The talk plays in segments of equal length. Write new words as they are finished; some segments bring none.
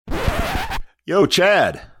Yo,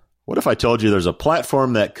 Chad, what if I told you there's a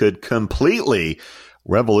platform that could completely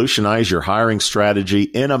revolutionize your hiring strategy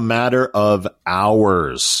in a matter of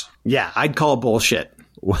hours? Yeah, I'd call it bullshit.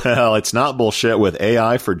 Well, it's not bullshit with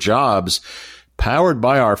AI for Jobs, powered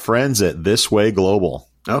by our friends at This Way Global.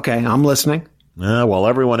 Okay, I'm listening. While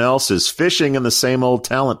everyone else is fishing in the same old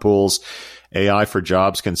talent pools, AI for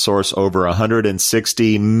Jobs can source over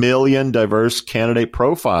 160 million diverse candidate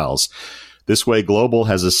profiles. This Way Global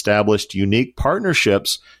has established unique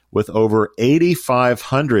partnerships with over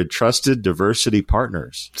 8,500 trusted diversity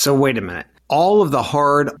partners. So wait a minute. All of the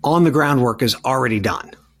hard on-the-ground work is already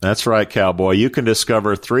done. That's right, cowboy. You can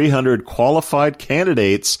discover 300 qualified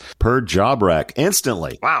candidates per job rec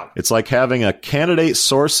instantly. Wow. It's like having a candidate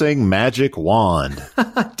sourcing magic wand.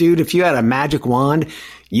 Dude, if you had a magic wand,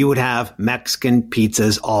 you would have Mexican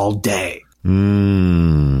pizzas all day.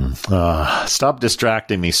 Stop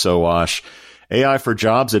distracting me, Sowash. AI for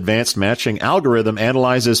Jobs advanced matching algorithm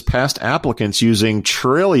analyzes past applicants using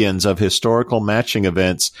trillions of historical matching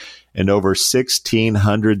events and over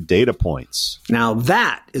 1,600 data points. Now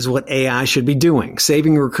that is what AI should be doing,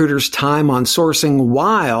 saving recruiters time on sourcing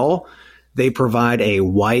while they provide a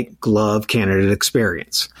white glove candidate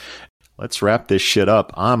experience. Let's wrap this shit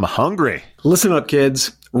up. I'm hungry. Listen up,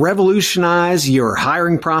 kids. Revolutionize your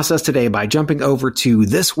hiring process today by jumping over to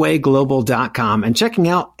thiswayglobal.com and checking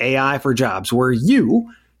out AI for Jobs, where you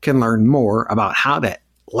can learn more about how to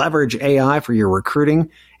leverage AI for your recruiting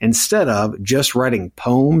instead of just writing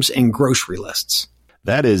poems and grocery lists.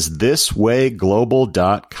 That is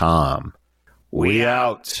thiswayglobal.com. We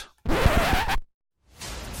out.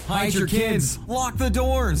 Hide your kids. Lock the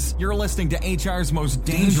doors. You're listening to HR's most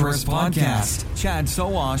dangerous podcast. Chad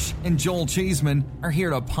Sowash and Joel Cheeseman are here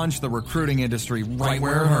to punch the recruiting industry right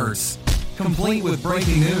where it hurts. Complete with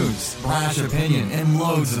breaking news, brash opinion, and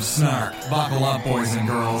loads of snark. Buckle up, boys and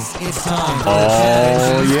girls. It's time for the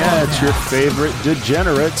Chad and Cheese podcast. It's your favorite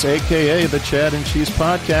degenerates, a.k.a. the Chad and Cheese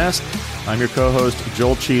podcast. I'm your co-host,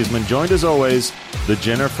 Joel Cheeseman, joined as always, the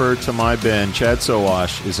Jennifer to my Ben, Chad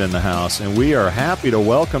Sowash, is in the house, and we are happy to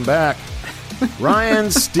welcome back Ryan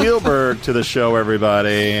Steelberg to the show,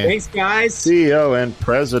 everybody. Thanks, guys. CEO and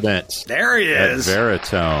president. There he is. At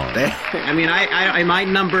Veritone. I mean, am I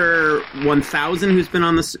number 1,000 who's been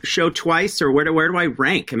on this show twice, or where do I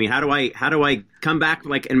rank? I mean, how do I come back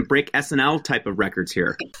and break SNL type of records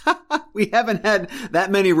here? We haven't had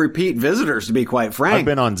that many repeat visitors, to be quite frank. I've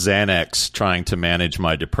been on Xanax trying to manage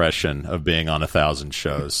my depression of being on 1,000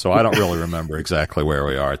 shows, so I don't really remember exactly where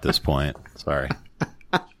we are at this point. Sorry.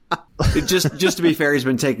 Just to be fair, he's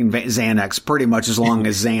been taking Xanax pretty much as long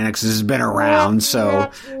as Xanax has been around. So,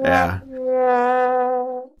 yeah.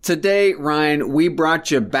 Today, Ryan, we brought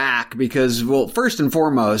you back because, well, first and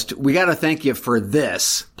foremost, we got to thank you for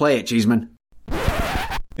this. Play it, Cheeseman.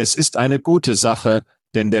 Es ist eine gute Sache,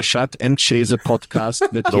 denn der Chat and Cheese Podcast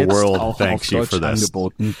wird The jetzt world auch thanks auf you Deutsch for this.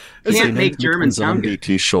 angeboten. Can't make German sound good.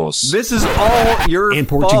 DT-Shows. This is all your Em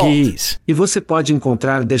fault. português. E você pode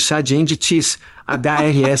encontrar The Chad and Cheese,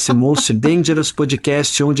 HRS Most Dangerous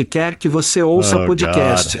Podcast, onde quer que você ouça Oh,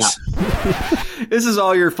 podcasts. This is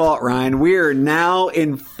all your fault, Ryan. We are now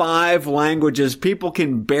in 5 languages. People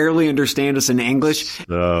can barely understand us in English.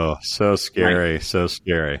 Oh, so scary, so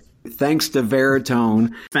scary. Thanks to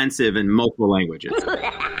Veritone. Offensive in multiple languages.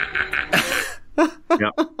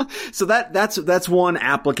 Yep. So that's one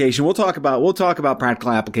application. We'll talk about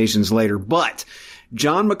practical applications later, but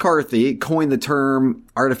John McCarthy coined the term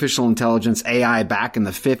artificial intelligence, AI, back in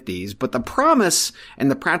the 50s, but the promise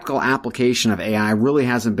and the practical application of AI really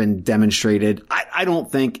hasn't been demonstrated. I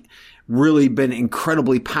don't think really been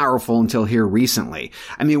incredibly powerful until here recently.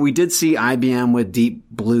 I mean, we did see IBM with Deep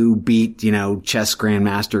Blue beat, chess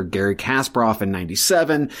grandmaster Garry Kasparov in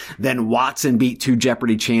 97. Then Watson beat 2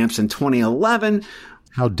 Jeopardy champs in 2011.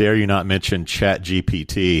 How dare you not mention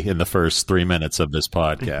ChatGPT in the first 3 minutes of this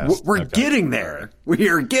podcast? We're getting there. We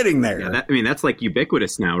are getting there. Yeah, that's like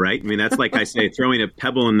ubiquitous now, right? I mean, that's like I say, throwing a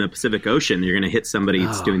pebble in the Pacific Ocean, you're going to hit somebody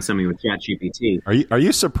that's doing something with ChatGPT. Are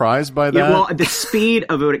you surprised by that? Yeah, well, the speed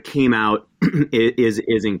of what it came out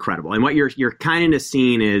is incredible. And what you're kind of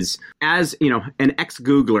seeing is, as an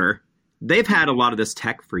ex-Googler, they've had a lot of this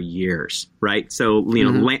tech for years, right? So,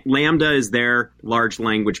 Lambda is their large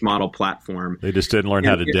language model platform. They just didn't learn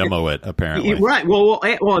how to demo it, apparently. Right. Well,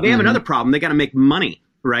 they have another problem. They got to make money,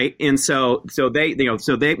 right? And so they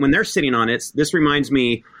when they're sitting on it, this reminds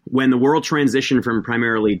me when the world transitioned from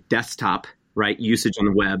primarily desktop, right, usage on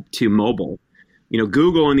the web to mobile.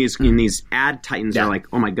 Google and these ad titans are like,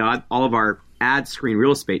 oh my God, all of our ad screen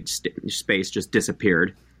real estate space just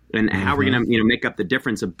disappeared. And how are we going to make up the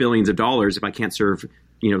difference of billions of dollars if I can't serve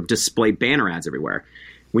display banner ads everywhere?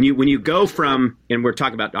 when you go from, and we're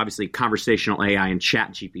talking about obviously conversational AI and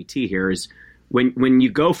ChatGPT here, is when you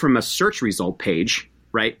go from a search result page,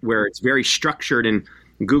 right, where it's very structured and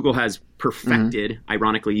Google has perfected,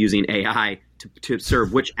 ironically, using AI to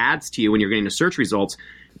serve which ads to you when you're getting the search results,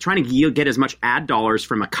 trying to get as much ad dollars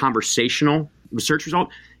from a conversational search result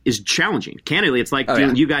is challenging. Candidly, it's like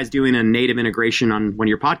you guys doing a native integration on one of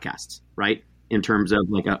your podcasts, right, in terms of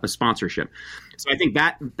like a sponsorship. So I think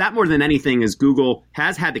that more than anything is Google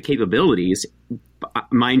has had the capabilities,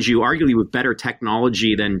 mind you, arguably with better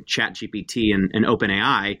technology than ChatGPT and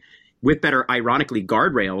OpenAI, with better, ironically,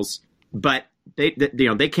 guardrails, but they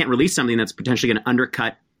can't release something that's potentially going to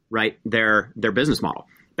undercut, right, their business model.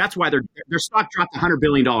 That's why their stock dropped $100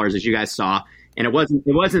 billion, as you guys saw, and it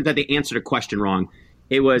wasn't that they answered a question wrong.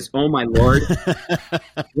 It was, oh my Lord,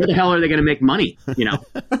 where the hell are they going to make money? You know.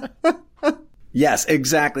 Yes,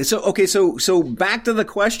 exactly. So, okay. So back to the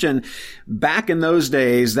question, back in those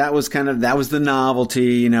days, that was the novelty,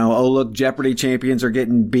 you know, oh, look, Jeopardy champions are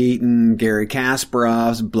getting beaten, Gary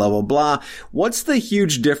Kasparov's, blah, blah, blah. What's the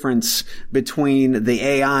huge difference between the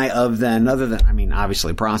AI of then, other than, I mean,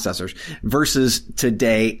 obviously processors, versus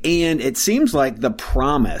today? And it seems like the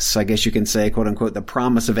promise, I guess you can say, quote unquote, the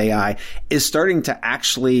promise of AI is starting to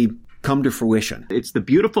actually come to fruition. It's the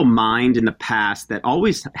beautiful mind in the past that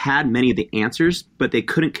always had many of the answers, but they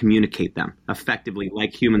couldn't communicate them effectively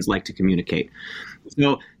like humans like to communicate.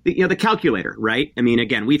 So, the calculator, right? I mean,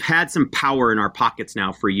 again, we've had some power in our pockets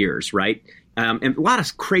now for years, right? And a lot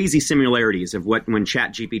of crazy similarities of when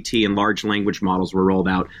ChatGPT and large language models were rolled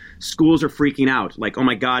out. Schools are freaking out, like, oh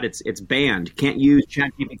my God, it's banned. Can't use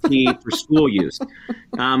ChatGPT for school use.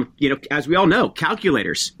 As we all know,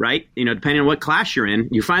 calculators, right? Depending on what class you're in,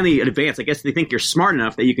 you finally advance. I guess they think you're smart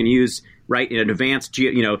enough that you can use, right, an advanced,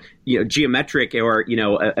 geometric or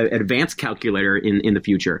an advanced calculator in the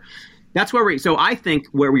future. That's where so I think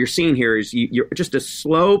where we're seeing here is you're just a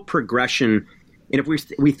slow progression. And if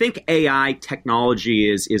we think AI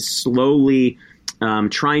technology is slowly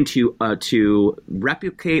trying to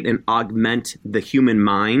replicate and augment the human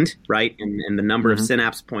mind, right, and the number of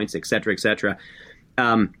synapse points, et cetera,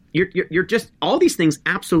 you're just, all these things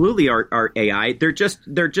absolutely are AI. They're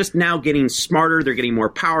just now getting smarter. They're getting more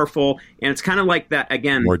powerful, and it's kind of like that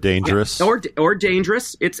again. More dangerous, or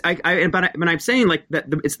dangerous. But I'm saying like that.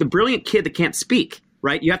 It's the brilliant kid that can't speak.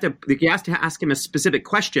 Right, you have to ask him a specific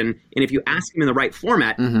question, and if you ask him in the right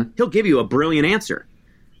format, he'll give you a brilliant answer.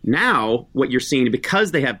 Now, what you're seeing, because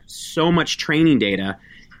they have so much training data,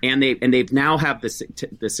 and they now have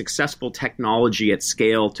the successful technology at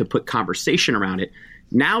scale to put conversation around it.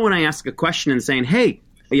 Now, when I ask a question and saying, "Hey,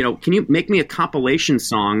 can you make me a compilation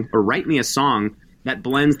song or write me a song that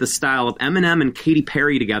blends the style of Eminem and Katy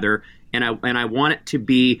Perry together, and I want it to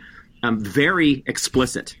be very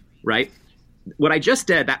explicit," right? What I just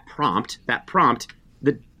did, that prompt,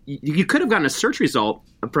 you could have gotten a search result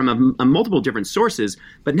from a multiple different sources,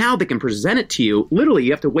 but now they can present it to you. Literally,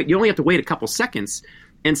 you have to wait. You only have to wait a couple seconds,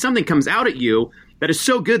 and something comes out at you that is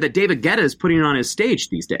so good that David Guetta is putting it on his stage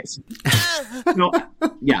these days.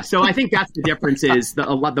 So I think that's the difference. Is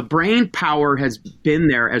the brain power has been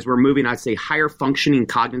there as we're moving. I'd say higher functioning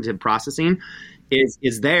cognitive processing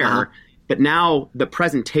is there, but now the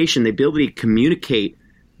presentation, the ability to communicate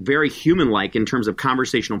very human-like in terms of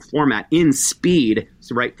conversational format in speed,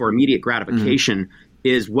 so right, for immediate gratification,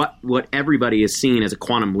 is what everybody is seeing as a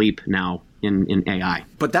quantum leap now in AI.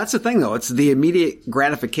 But that's the thing, though. It's the immediate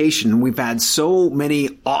gratification. We've had so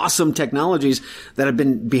many awesome technologies that have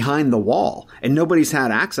been behind the wall, and nobody's had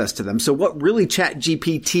access to them. So what really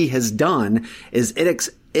ChatGPT has done is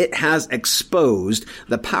it has exposed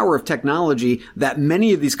the power of technology that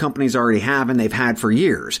many of these companies already have and they've had for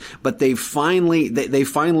years. But they finally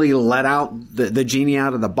let out the genie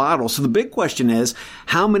out of the bottle. So the big question is,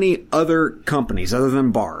 how many other companies, other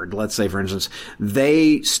than Bard, let's say, for instance,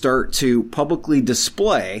 they start to publicly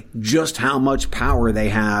display just how much power they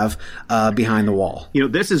have behind the wall?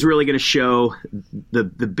 This is really going to show the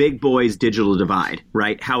big boys' digital divide,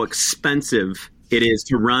 right? How expensive it is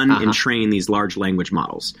to run and train these large language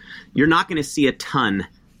models. You're not going to see a ton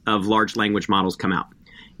of large language models come out.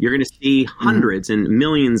 You're going to see hundreds and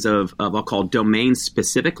millions of I'll call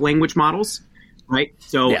domain-specific language models, right?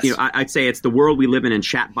 So, yes. I'd say it's the world we live in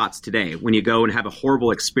chatbots today. When you go and have a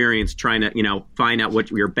horrible experience trying to, find out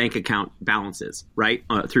what your bank account balance is, right,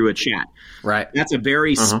 through a chat. Right. That's a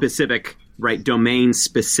very specific, right,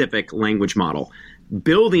 domain-specific language model.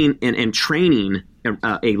 Building and training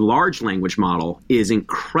a large language model is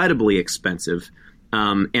incredibly expensive,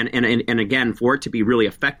 And again, for it to be really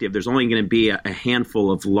effective, there's only going to be a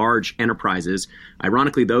handful of large enterprises.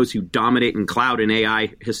 Ironically, those who dominate in cloud and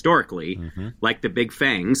AI historically, like the big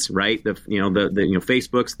fangs, right? The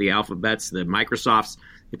Facebooks, the Alphabets, the Microsofts.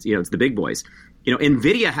 It's the big boys.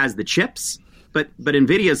 NVIDIA has the chips, but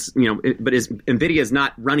NVIDIA's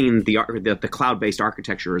not running the cloud-based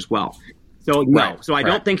architecture as well. So I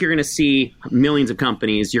don't think you're going to see millions of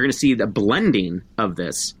companies. You're going to see the blending of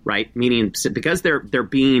this, right? Meaning because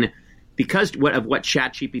what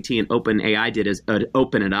ChatGPT and OpenAI did is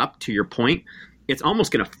open it up. To your point, it's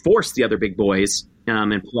almost going to force the other big boys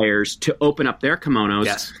and players to open up their kimonos.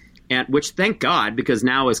 Yes. And which, thank God, because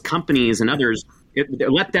now as companies and others.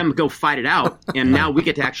 Let them go fight it out, and now we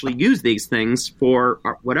get to actually use these things for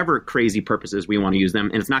whatever crazy purposes we want to use them,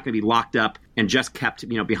 and it's not going to be locked up and just kept,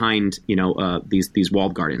 behind, these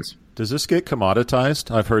walled gardens. Does this get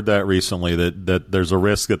commoditized? I've heard that recently, that there's a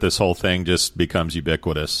risk that this whole thing just becomes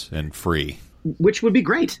ubiquitous and free. Which would be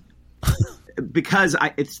great, because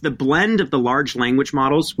it's the blend of the large language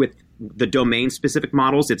models with the domain-specific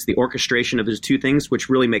models. It's the orchestration of those two things, which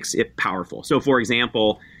really makes it powerful. So, for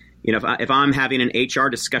example, if I'm having an HR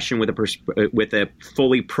discussion with a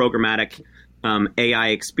fully programmatic AI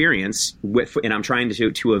experience, and I'm trying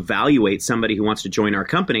to evaluate somebody who wants to join our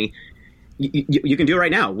company, you can do it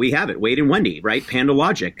right now. We have it. Wade and Wendy, right?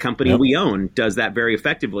 PandoLogic, company we own, does that very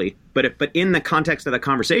effectively. But in the context of the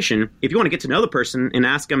conversation, if you want to get to know the person and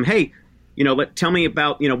ask them, hey, tell me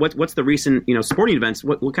about what's the recent sporting events?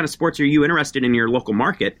 What kind of sports are you interested in your local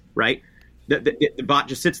market, right? The bot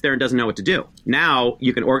just sits there and doesn't know what to do. Now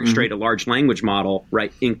you can orchestrate a large language model,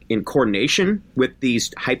 right, in coordination with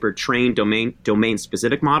these hyper-trained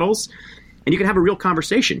domain-specific models, and you can have a real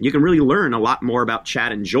conversation. You can really learn a lot more about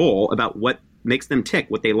Chad and Joel, about what makes them tick,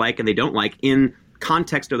 what they like and they don't like in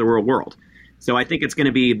context of the real world. So I think it's going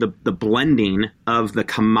to be the blending of the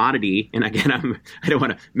commodity. And again, I don't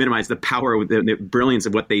want to minimize the power, the brilliance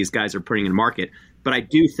of what these guys are putting in market, but I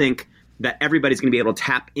do think that everybody's going to be able to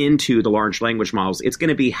tap into the large language models. It's going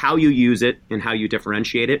to be how you use it and how you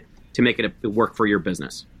differentiate it to make it work for your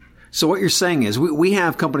business. So what you're saying is we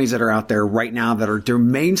have companies that are out there right now that are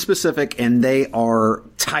domain specific, and they are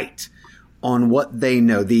tight on what they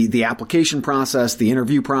know, the application process, the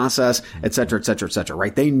interview process, et cetera, et cetera, et cetera,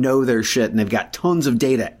 right? They know their shit, and they've got tons of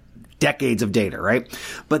data, decades of data, right?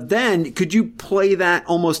 But then could you play that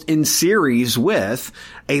almost in series with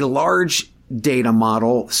a large data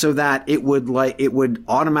model so that it would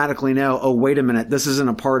automatically know, oh, wait a minute, this isn't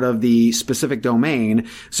a part of the specific domain,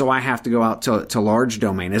 so I have to go out to large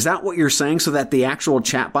domain. Is that what you're saying? So that the actual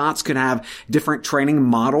chatbots could have different training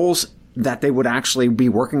models that they would actually be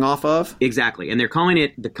working off of? Exactly. And they're calling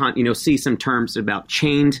it see some terms about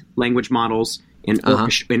chained language models and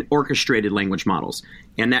orchestrated language models.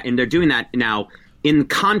 And they're doing that now in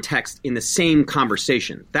context in the same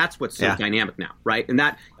conversation. That's what's so dynamic now, right? And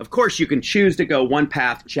that, of course, you can choose to go one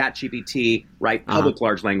path, ChatGPT, right, public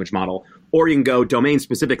large language model, or you can go domain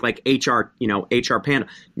specific like HR Pando.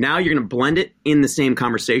 Now you're going to blend it in the same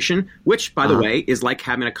conversation, which, by the way, is like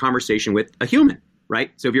having a conversation with a human,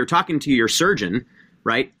 right? So if you're talking to your surgeon,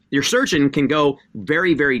 right, your surgeon can go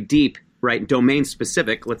very, very deep, right, domain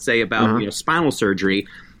specific, let's say about spinal surgery.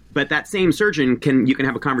 But that same surgeon you can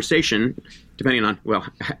have a conversation, depending on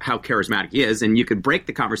how charismatic he is, and you could break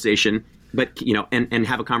the conversation, but and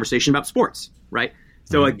have a conversation about sports, right?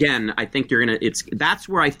 So again, I think that's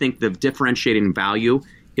where I think the differentiating value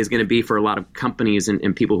is going to be for a lot of companies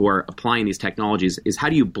and people who are applying these technologies is how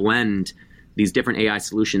do you blend these different AI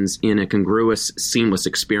solutions in a congruous, seamless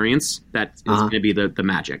experience that is going to be the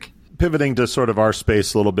magic. Pivoting to sort of our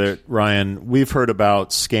space a little bit, Ryan, we've heard about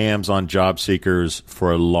scams on job seekers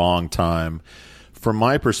for a long time. From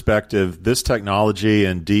my perspective, this technology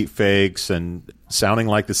and deep fakes and sounding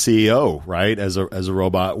like the CEO, right, as a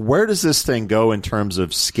robot, where does this thing go in terms of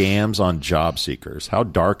scams on job seekers? How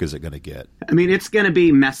dark is it going to get? I mean, it's going to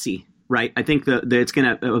be messy, right? I think there's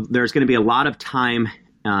going to be a lot of time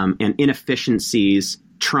and inefficiencies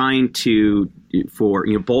trying for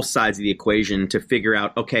both sides of the equation to figure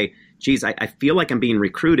out, okay, geez, I feel like I'm being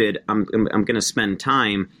recruited. I'm going to spend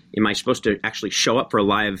time. Am I supposed to actually show up for a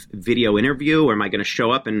live video interview, or am I going to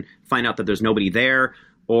show up and find out that there's nobody there?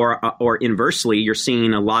 Or inversely, you're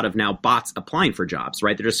seeing a lot of now bots applying for jobs,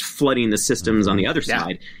 right? They're just flooding the systems on the other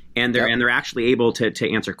side, and they're actually able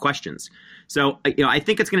to answer questions. So I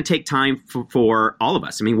think it's going to take time for all of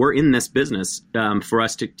us. I mean, we're in this business for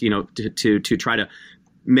us to try to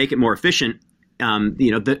make it more efficient. And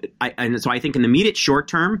so I think in the immediate short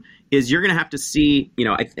term is you're going to have to see,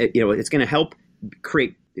 it's going to help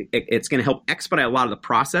create it's going to help expedite a lot of the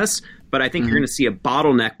process. But I think you're going to see a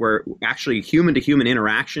bottleneck where actually human to human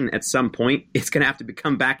interaction at some point, it's going to have to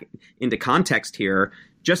come back into context here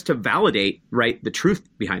just to validate, right, the truth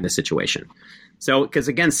behind the situation. So, because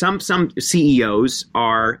again, some CEOs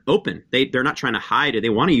are open. They're not trying to hide it. They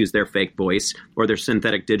want to use their fake voice or their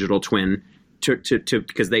synthetic digital twin to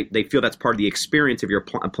because they feel that's part of the experience if you're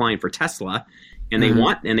applying for Tesla, and they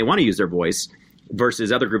want to use their voice,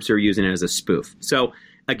 versus other groups who are using it as a spoof. So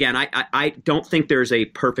again, I don't think there's a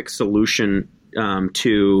perfect solution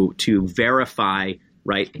to verify,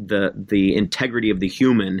 right, the integrity of the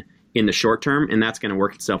human in the short term, and that's going to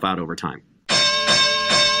work itself out over time.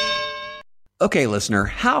 Okay, listener,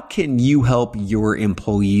 how can you help your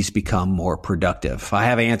employees become more productive? I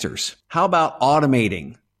have answers. How about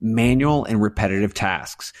automating manual and repetitive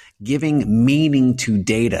tasks, giving meaning to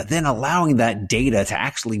data, then allowing that data to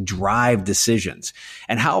actually drive decisions?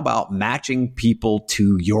 And how about matching people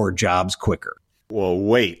to your jobs quicker? Well,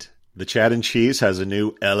 wait. The Chad and Cheese has a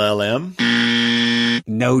new LLM?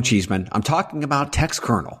 No, Cheeseman. I'm talking about text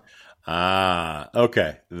kernel. Ah,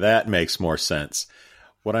 okay. That makes more sense.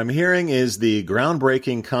 What I'm hearing is the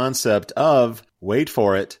groundbreaking concept of, wait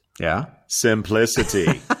for it,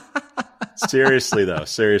 simplicity. Seriously, though,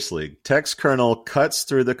 seriously. Text kernel cuts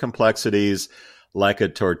through the complexities like a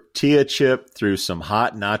tortilla chip through some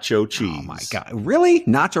hot nacho cheese. Oh, my God. Really?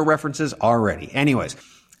 Nacho references already. Anyways,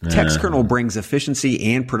 text kernel brings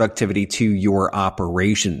efficiency and productivity to your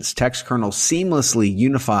operations. Text kernel seamlessly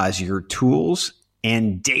unifies your tools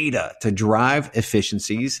and data to drive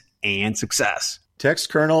efficiencies and success. Text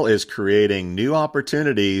kernel is creating new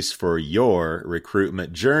opportunities for your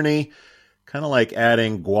recruitment journey, kind of like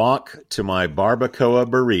adding guac to my barbacoa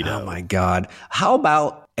burrito. Oh my God. How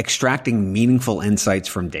about extracting meaningful insights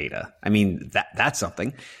from data? I mean, that's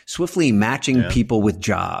something. Swiftly matching people with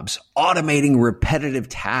jobs, automating repetitive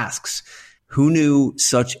tasks. Who knew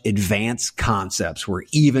such advanced concepts were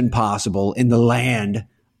even possible in the land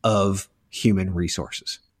of human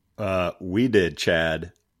resources? We did,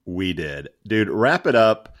 Chad. We did. Dude, wrap it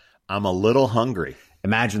up. I'm a little hungry.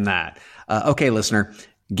 Imagine that. Okay, listener,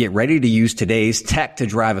 get ready to use today's tech to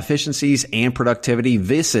drive efficiencies and productivity.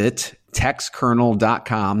 Visit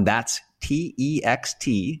textkernel.com. That's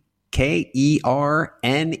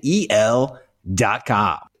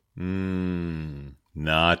TEXTKERNEL.com.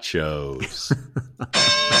 Nachos.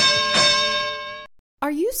 Are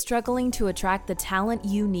you struggling to attract the talent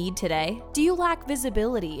you need today? Do you lack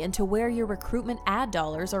visibility into where your recruitment ad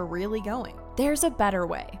dollars are really going? There's a better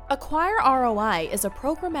way. Acquire ROI is a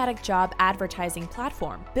programmatic job advertising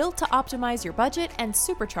platform built to optimize your budget and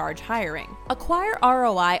supercharge hiring. Acquire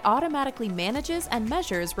ROI automatically manages and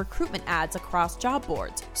measures recruitment ads across job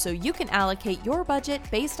boards, so you can allocate your budget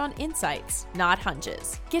based on insights, not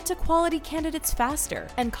hunches. Get to quality candidates faster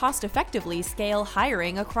and cost-effectively scale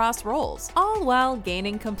hiring across roles, all while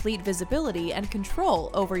gaining complete visibility and control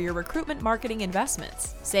over your recruitment marketing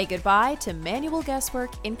investments. Say goodbye to manual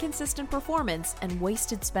guesswork, inconsistent performance, and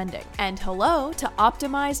wasted spending. And hello to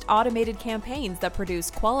optimized automated campaigns that produce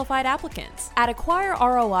qualified applicants. At Acquire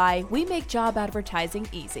ROI, we make job advertising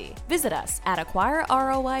easy. Visit us at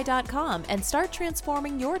acquireroi.com and start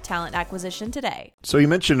transforming your talent acquisition today. So you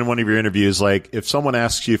mentioned in one of your interviews, like if someone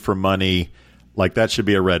asks you for money, like that should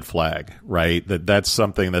be a red flag, right? That's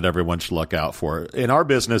something that everyone should look out for. In our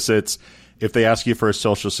business, it's if they ask you for a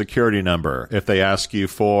social security number, if they ask you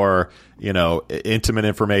for, intimate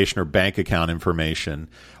information or bank account information,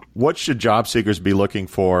 what should job seekers be looking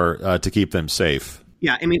for to keep them safe?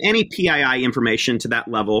 Yeah, I mean, any PII information to that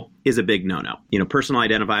level is a big no-no. Personal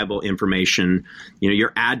identifiable information,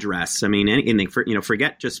 your address. I mean, anything.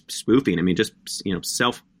 Forget just spoofing. I mean, just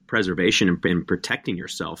self-preservation and protecting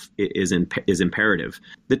yourself is imperative.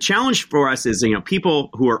 The challenge for us is, people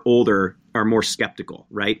who are older are more skeptical,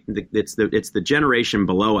 right? It's the generation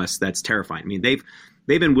below us that's terrifying. I mean, they've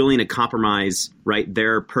been willing to compromise, right,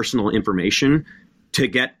 their personal information to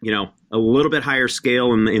get, a little bit higher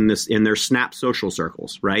scale in their Snap social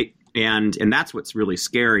circles, right? And that's what's really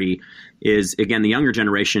scary is, again, the younger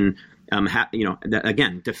generation,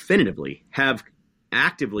 definitively have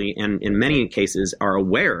actively and in many cases are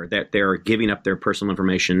aware that they're giving up their personal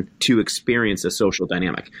information to experience a social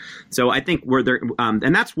dynamic. So I think we're there,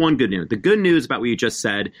 and that's one good news. The good news about what you just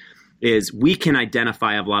said is we can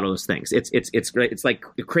identify a lot of those things. It's great. It's like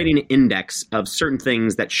creating an index of certain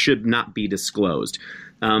things that should not be disclosed.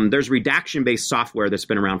 There's redaction-based software that's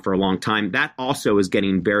been around for a long time. That also is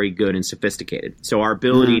getting very good and sophisticated. So our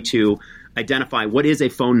ability to identify what is a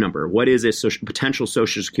phone number, what is a potential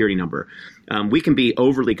social security number. We can be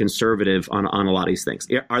overly conservative on a lot of these things.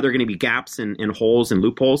 Are there going to be gaps and holes and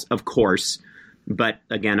loopholes? Of course. But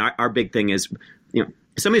again, our big thing is, if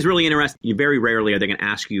somebody's really interested, you very rarely are they going to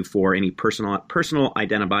ask you for any personal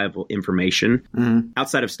identifiable information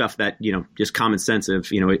outside of stuff that, just common sense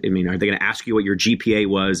of, are they going to ask you what your GPA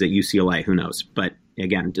was at UCLA? Who knows? But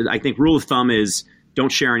again, I think rule of thumb is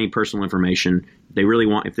don't share any personal information. They really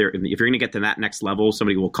want, if you're going to get to that next level,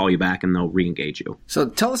 somebody will call you back and they'll re-engage you. So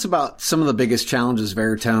tell us about some of the biggest challenges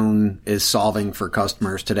Veritone is solving for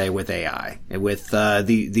customers today with AI, with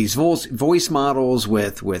these voice models,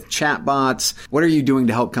 with chatbots. What are you doing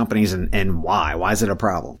to help companies, and why? Why is it a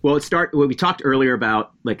problem? Well, we talked earlier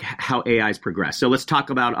about like how AI's progressed. So let's talk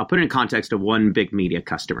about, I'll put it in context of one big media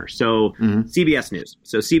customer. So CBS News.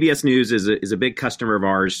 So CBS News is a big customer of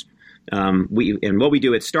ours. What we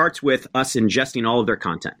do, it starts with us ingesting all of their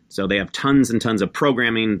content. So they have tons and tons of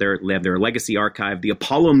programming. They have their legacy archive, the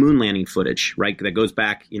Apollo moon landing footage, right? That goes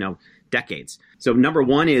back, decades. So number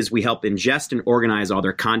one is we help ingest and organize all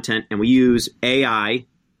their content, and we use AI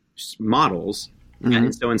models.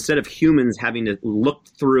 And so instead of humans having to look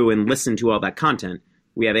through and listen to all that content,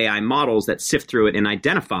 we have AI models that sift through it and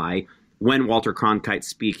identify when Walter Cronkite's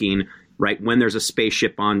speaking, right? When there's a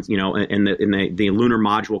spaceship on, and the lunar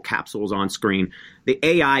module capsules on screen, the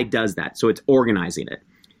AI does that. So it's organizing it.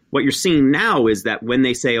 What you're seeing now is that when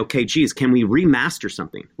they say, okay, geez, can we remaster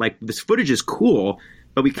something? Like, this footage is cool,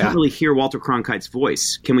 but we can't really hear Walter Cronkite's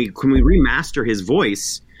voice. Can we remaster his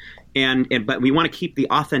voice? But we want to keep the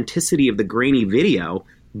authenticity of the grainy video.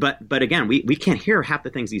 But again, we can't hear half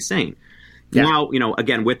the things he's saying. Yeah. Now,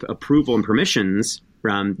 again, with approval and permissions,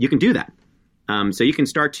 you can do that. So you can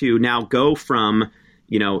start to now go from,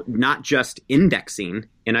 not just indexing,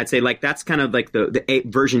 and I'd say like that's kind of like the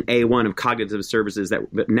version A1 of cognitive services,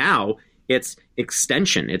 but now it's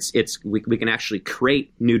extension. We can actually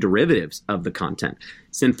create new derivatives of the content.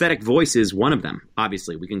 Synthetic voice is one of them.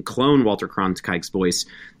 Obviously, we can clone Walter Cronkite's voice,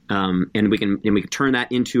 and we can turn that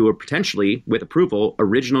into a potentially, with approval,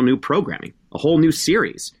 original new programming, a whole new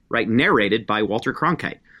series, right, narrated by Walter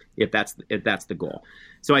Cronkite, if that's the goal.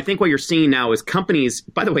 So I think what you're seeing now is companies,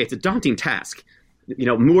 by the way, it's a daunting task.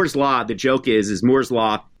 Moore's Law, the joke is Moore's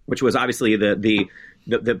Law, which was obviously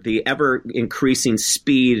the ever increasing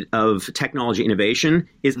speed of technology innovation,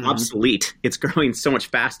 is obsolete. It's growing so much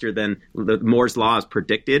faster than the Moore's Law is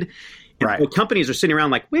predicted. And so companies are sitting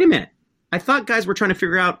around like, wait a minute, I thought guys were trying to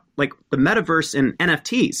figure out like the metaverse and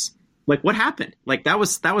NFTs. Like, what happened? Like that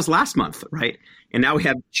was last month, right? And now we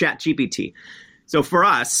have ChatGPT. So for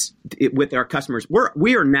us, with our customers,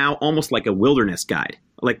 we are now almost like a wilderness guide.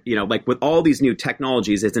 Like with all these new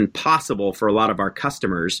technologies, it's impossible for a lot of our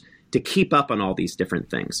customers to keep up on all these different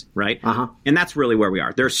things, right? And that's really where we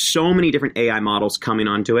are. There's so many different AI models coming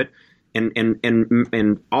onto it,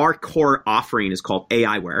 and our core offering is called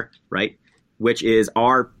AIware, right? Which is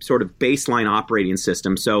our sort of baseline operating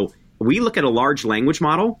system. So we look at a large language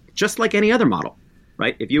model just like any other model,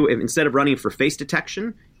 right? If instead of running for face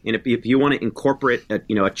detection, and if you want to incorporate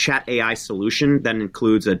a chat AI solution that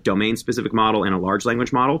includes a domain-specific model and a large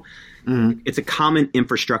language model, it's a common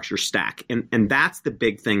infrastructure stack. And that's the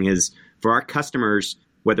big thing is for our customers,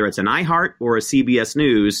 whether it's an iHeart or a CBS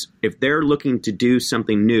News, if they're looking to do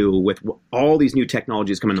something new with all these new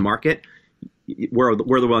technologies coming to market, we're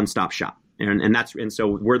the one-stop shop. And so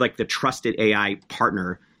we're like the trusted AI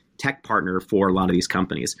tech partner for a lot of these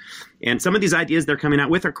companies. And some of these ideas they're coming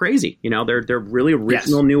out with are crazy. They're really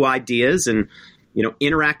original new ideas, and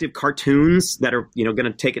interactive cartoons that are going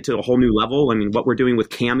to take it to a whole new level. I mean, what we're doing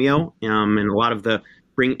with Cameo, and a lot of the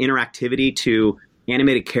bring interactivity to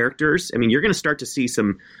animated characters. I mean, you're going to start to see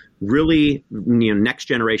some really next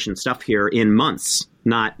generation stuff here in months,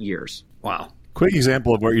 not years. Wow. Quick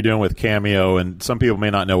example of what you're doing with Cameo, and some people may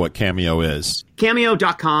not know what Cameo is.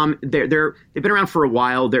 Cameo.com, they've been around for a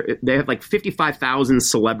while. They have like 55,000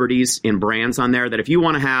 celebrities and brands on there that if you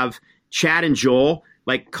want to have Chad and Joel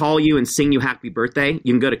like call you and sing you happy birthday,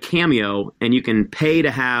 you can go to Cameo and you can pay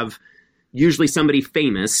to have usually somebody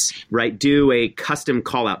famous, right, do a custom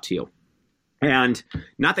call out to you. And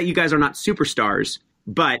not that you guys are not superstars,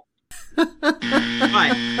 but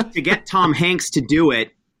to get Tom Hanks to do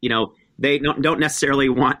it, they don't necessarily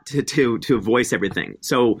want to voice everything.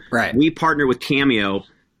 So we partner with Cameo,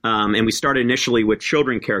 and we started initially with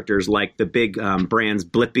children characters like the big brands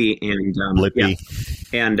Blippi and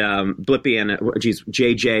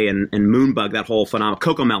JJ and Moonbug, that whole phenomenon,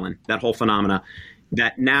 Cocomelon, that whole phenomena.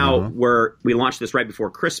 That now we launched this right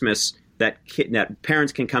before Christmas. That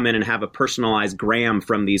parents can come in and have a personalized gram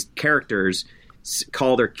from these characters,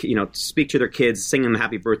 call their speak to their kids, sing them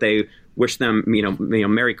happy birthday, wish them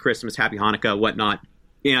Merry Christmas, Happy Hanukkah, whatnot,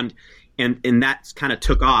 and that's kind of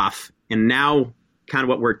took off. And now kind of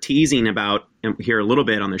what we're teasing about here a little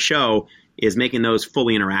bit on the show is making those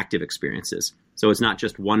fully interactive experiences. So it's not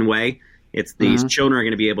just one way. It's these children are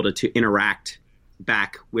going to be able to interact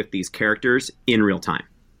back with these characters in real time.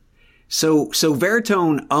 So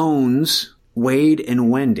Veritone owns Wade and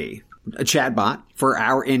Wendy, a chatbot for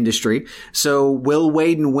our industry. So will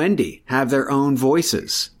Wade and Wendy have their own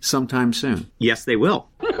voices sometime soon? Yes, they will.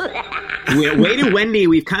 Wade and Wendy,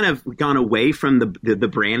 we've kind of gone away from the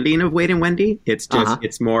branding of Wade and Wendy. It's just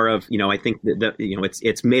it's more of, I think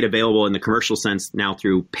it's made available in the commercial sense now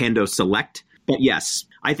through Pando Select. But yes,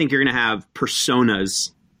 I think you're going to have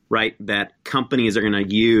personas, right, that companies are going to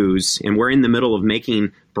use, and we're in the middle of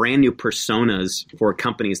making brand new personas for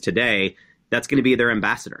companies today. That's going to be their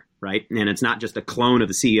ambassador, right? And it's not just a clone of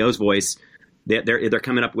the CEO's voice. They're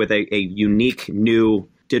coming up with a unique new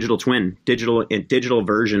digital twin, digital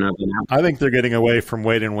version of an app. I think they're getting away from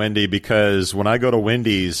Wade and Wendy because when I go to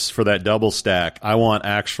Wendy's for that double stack, I want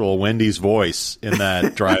actual Wendy's voice in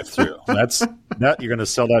that drive-through. You're going to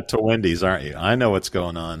sell that to Wendy's, aren't you? I know what's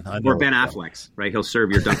going on. Or Ben Affleck's, right? He'll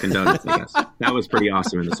serve your Dunkin' Donuts, I guess. That was pretty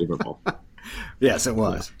awesome in the Super Bowl. Yes, it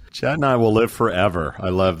was. Chad and I will live forever. I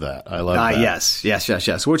love that. That.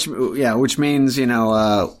 Yes. Which means,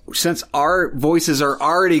 since our voices are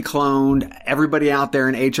already cloned, everybody out there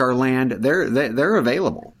in HR land, they're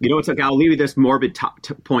available. You know what's like? I'll leave you this morbid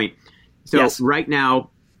point. So right now,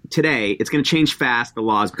 today, it's going to change fast, the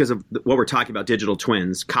laws, because of what we're talking about, digital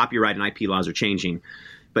twins. Copyright and IP laws are changing.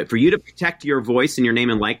 But for you to protect your voice and your name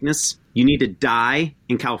and likeness, you need to die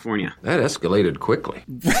in California. That escalated quickly.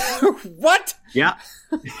 What? Yeah.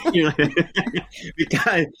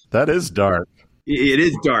 That is dark. It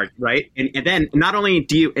is dark, right? And then not only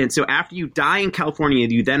do you, and so after you die in California,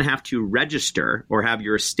 you then have to register or have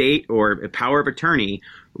your estate or a power of attorney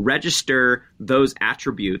register those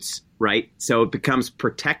attributes, right? So it becomes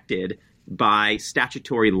protected by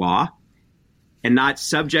statutory law and not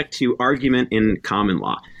subject to argument in common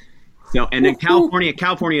law. So, and in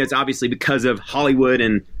California is obviously because of Hollywood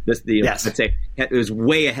and let's say it was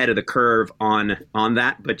way ahead of the curve on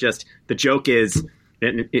that. But just the joke is,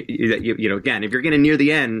 again, if you're getting near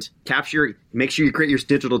the end, make sure you create your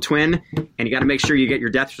digital twin, and you got to make sure you get your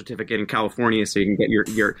death certificate in California so you can get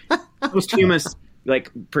your posthumous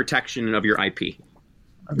protection of your IP.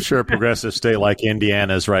 I'm sure a progressive state like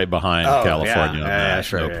Indiana is right behind California. Yeah,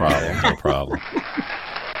 sure. No problem.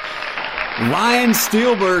 Ryan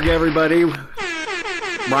Steelberg, everybody.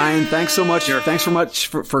 Ryan, thanks so much. Thanks so much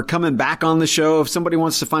for coming back on the show. If somebody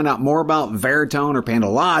wants to find out more about Veritone or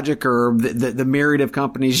PandoLogic or the myriad of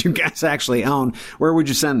companies you guys actually own, where would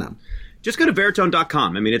you send them? Just go to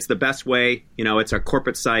Veritone.com. I mean, it's the best way. It's our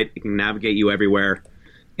corporate site. It can navigate you everywhere.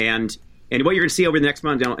 And what you're going to see over the next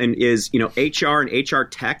month is, HR and HR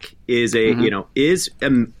tech is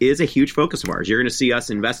a huge focus of ours. You're going to see us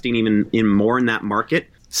investing even in more in that market.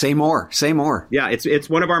 Say more. Yeah, it's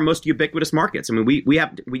one of our most ubiquitous markets. I mean,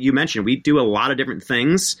 you mentioned we do a lot of different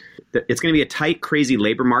things. It's going to be a tight, crazy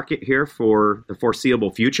labor market here for the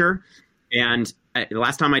foreseeable future. And the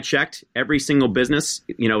last time I checked, every single business,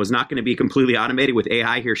 is not going to be completely automated with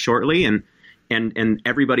AI here shortly. And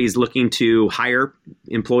everybody's looking to hire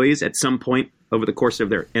employees at some point over the course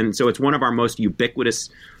of and so it's one of our most ubiquitous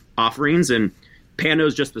offerings, and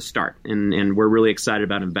Pando's just the start. And we're really excited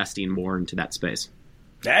about investing more into that space.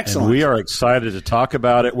 Excellent. And we are excited to talk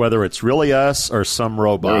about it, whether it's really us or some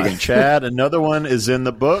robot. And Chad, another one is in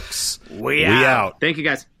the books. We out. Thank you,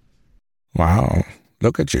 guys. Wow.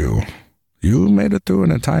 Look at you. You made it through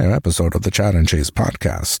an entire episode of the Chad and Cheese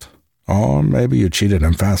podcast. Or maybe you cheated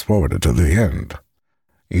and fast-forwarded to the end.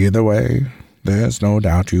 Either way, there's no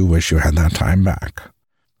doubt you wish you had that time back.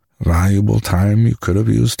 Valuable time you could have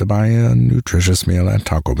used to buy a nutritious meal at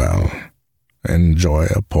Taco Bell, enjoy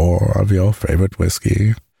a pour of your favorite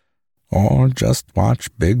whiskey, or just watch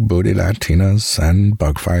big booty Latinas and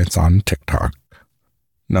bug fights on TikTok.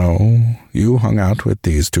 No, you hung out with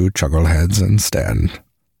these two chuckleheads instead.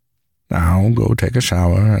 Now go take a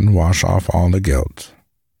shower and wash off all the guilt.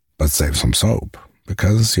 But save some soap,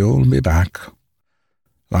 because you'll be back.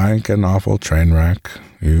 Like an awful train wreck,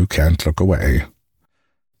 you can't look away.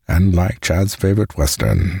 And like Chad's favorite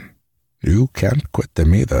Western, you can't quit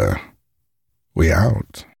them either. We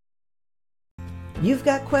out. You've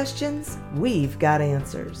got questions, we've got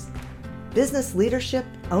answers. Business leadership,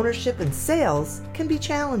 ownership, and sales can be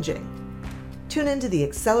challenging. Tune into the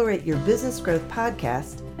Accelerate Your Business Growth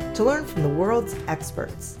podcast to learn from the world's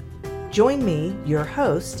experts. Join me, your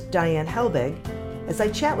host, Diane Helbig, as I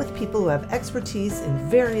chat with people who have expertise in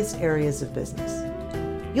various areas of business.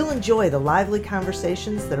 You'll enjoy the lively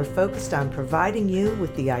conversations that are focused on providing you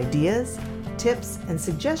with the ideas, tips, and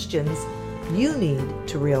suggestions you need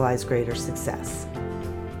to realize greater success.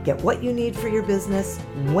 Get what you need for your business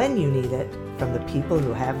when you need it from the people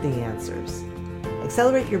who have the answers.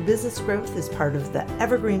 Accelerate Your Business Growth is part of the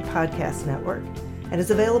Evergreen Podcast Network and is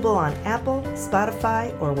available on Apple,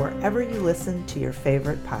 Spotify, or wherever you listen to your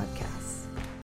favorite podcasts.